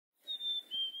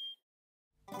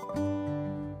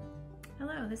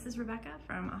this is Rebecca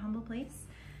from A Humble Place,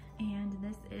 and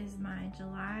this is my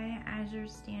July Azure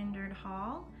Standard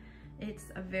Haul. It's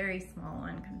a very small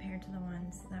one compared to the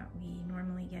ones that we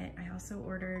normally get. I also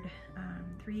ordered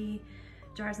 3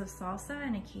 jars of salsa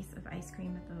and a case of ice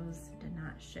cream, but those did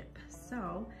not ship.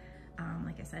 So,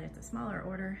 like I said, it's a smaller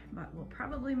order, but we'll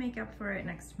probably make up for it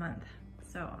next month.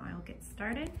 So I'll get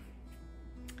started.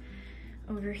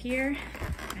 Over here,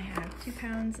 I have 2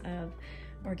 pounds of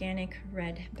organic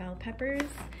red bell peppers,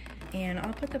 and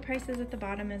I'll put the prices at the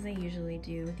bottom as I usually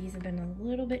do. These have been a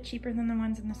little bit cheaper than the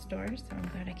ones in the store, so I'm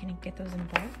glad I can get those in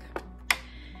bulk.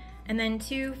 And then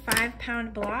 2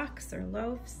 5-pound blocks or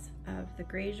loaves of the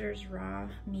Grazier's raw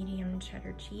medium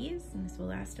cheddar cheese, and this will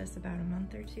last us about a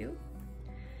month or 2.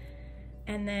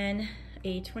 And then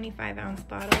a 25-ounce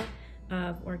bottle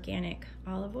of organic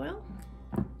olive oil.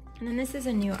 And then this is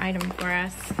a new item for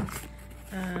us.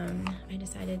 I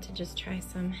decided to just try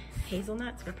some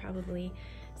hazelnuts. We'll probably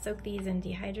soak these and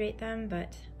dehydrate them,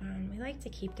 but we like to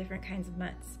keep different kinds of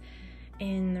nuts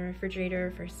in the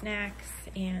refrigerator for snacks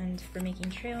and for making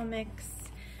trail mix.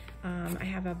 I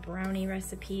have a brownie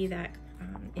recipe that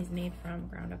is made from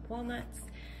ground up walnuts.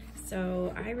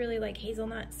 So I really like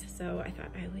hazelnuts, so I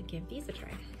thought I would give these a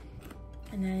try.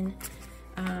 And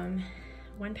then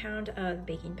 1 pound of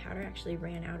baking powder. Actually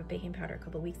ran out of baking powder a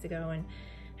couple weeks ago and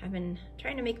have been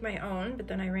trying to make my own, but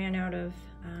then I ran out of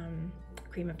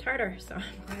cream of tartar, so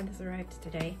I'm glad this arrived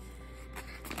today.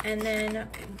 And then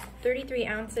 33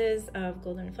 ounces of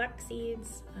golden flax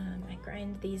seeds. I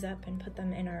grind these up and put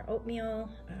them in our oatmeal,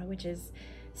 which is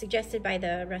suggested by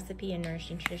the recipe in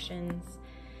Nourishing Traditions.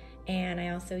 And I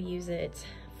also use it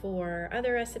for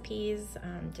other recipes,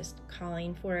 just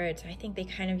calling for it. I think they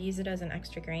kind of use it as an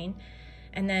extra grain.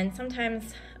 And then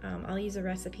sometimes I'll use a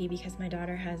recipe because my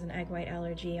daughter has an egg white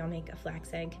allergy. I'll make a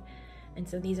flax egg. And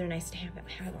so these are nice to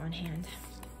have on hand.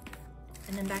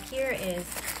 And then back here is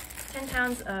 10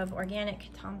 pounds of organic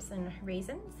Thompson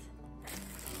raisins.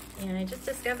 And I just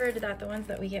discovered that the ones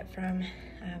that we get from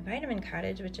Vitamin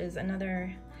Cottage, which is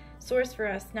another source for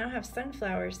us, now have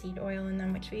sunflower seed oil in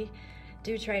them, which we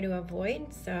do try to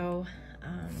avoid. So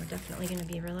we're definitely going to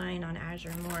be relying on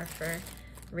Azure more for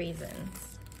raisins.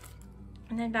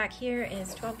 And then back here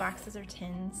is 12 boxes or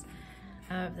tins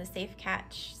of the Safe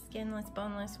Catch skinless,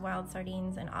 boneless, wild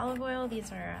sardines and olive oil.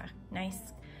 These are a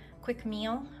nice quick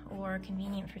meal or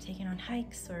convenient for taking on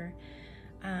hikes or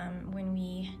when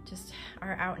we just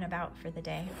are out and about for the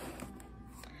day.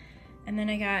 And then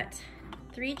I got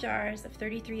 3 jars of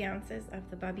 33 ounces of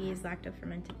the Bubby's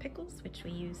lacto-fermented pickles, which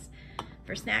we use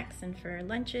for snacks and for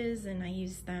lunches, and I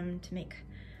use them to make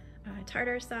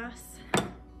tartar sauce.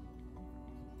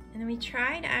 And then we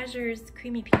tried Azure's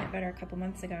creamy peanut butter a couple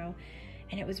months ago,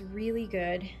 and it was really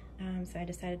good. So I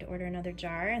decided to order another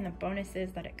jar, and the bonus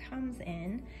is that it comes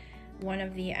in one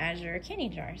of the Azure candy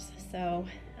jars. So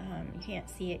you can't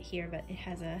see it here, but it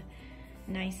has a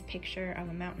nice picture of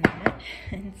a mountain on it.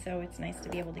 And so it's nice to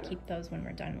be able to keep those when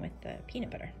we're done with the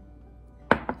peanut butter.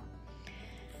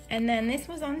 And then this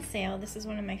was on sale. This is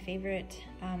one of my favorite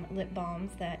lip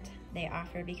balms that they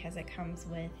offer because it comes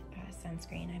with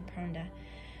sunscreen. I'm prone to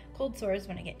cold sores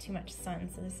when I get too much sun,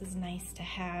 so this is nice to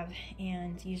have,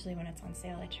 and usually when it's on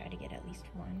sale I try to get at least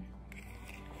one.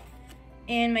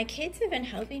 And my kids have been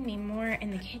helping me more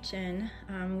in the kitchen.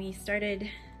 We started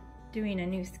doing a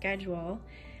new schedule,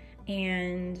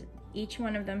 and each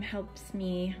one of them helps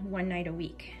me one night a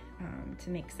week to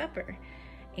make supper.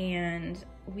 And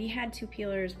we had 2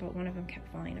 peelers, but one of them kept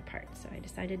falling apart, so I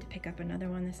decided to pick up another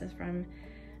one. This is from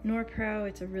Norpro.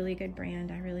 It's a really good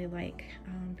brand. I really like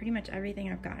pretty much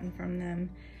everything I've gotten from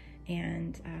them,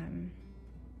 and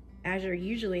Azure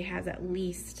usually has at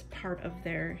least part of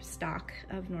their stock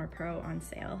of Norpro on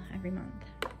sale every month.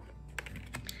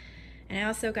 And I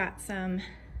also got some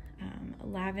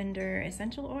lavender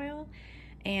essential oil,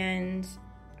 and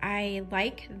I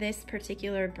like this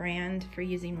particular brand for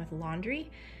using with laundry.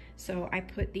 So I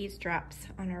put these drops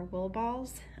on our wool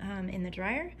balls in the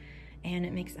dryer, and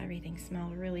it makes everything smell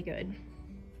really good.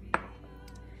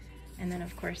 And then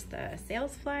of course the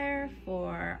sales flyer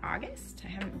for August. I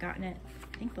haven't gotten it,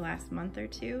 I think, the last month or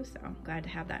 2, so I'm glad to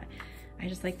have that. I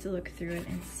just like to look through it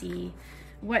and see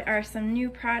what are some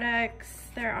new products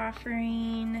they're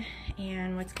offering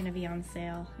and what's gonna be on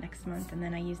sale next month. And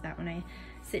then I use that when I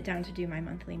sit down to do my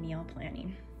monthly meal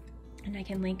planning. And I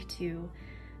can link to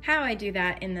how I do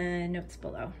that in the notes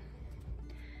below.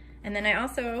 And then I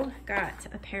also got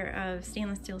a pair of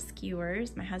stainless steel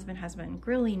skewers. My husband has been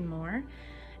grilling more,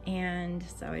 and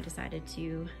so I decided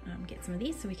to get some of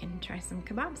these so we can try some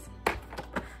kebabs.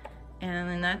 And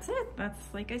then that's it.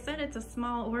 That's, like I said, it's a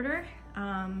small order.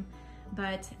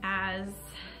 But as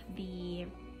the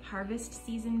harvest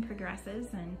season progresses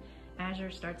and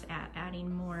Azure starts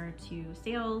adding more to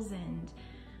sales and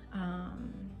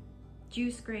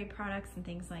juice grade products and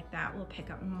things like that, we'll pick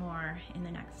up more in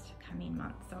the next coming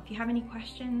months. So if you have any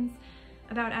questions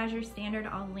about Azure Standard,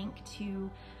 I'll link to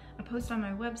a post on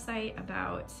my website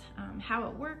about how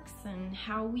it works and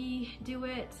how we do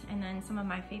it, and then some of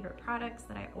my favorite products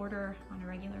that I order on a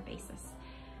regular basis.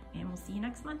 And we'll see you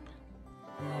next month.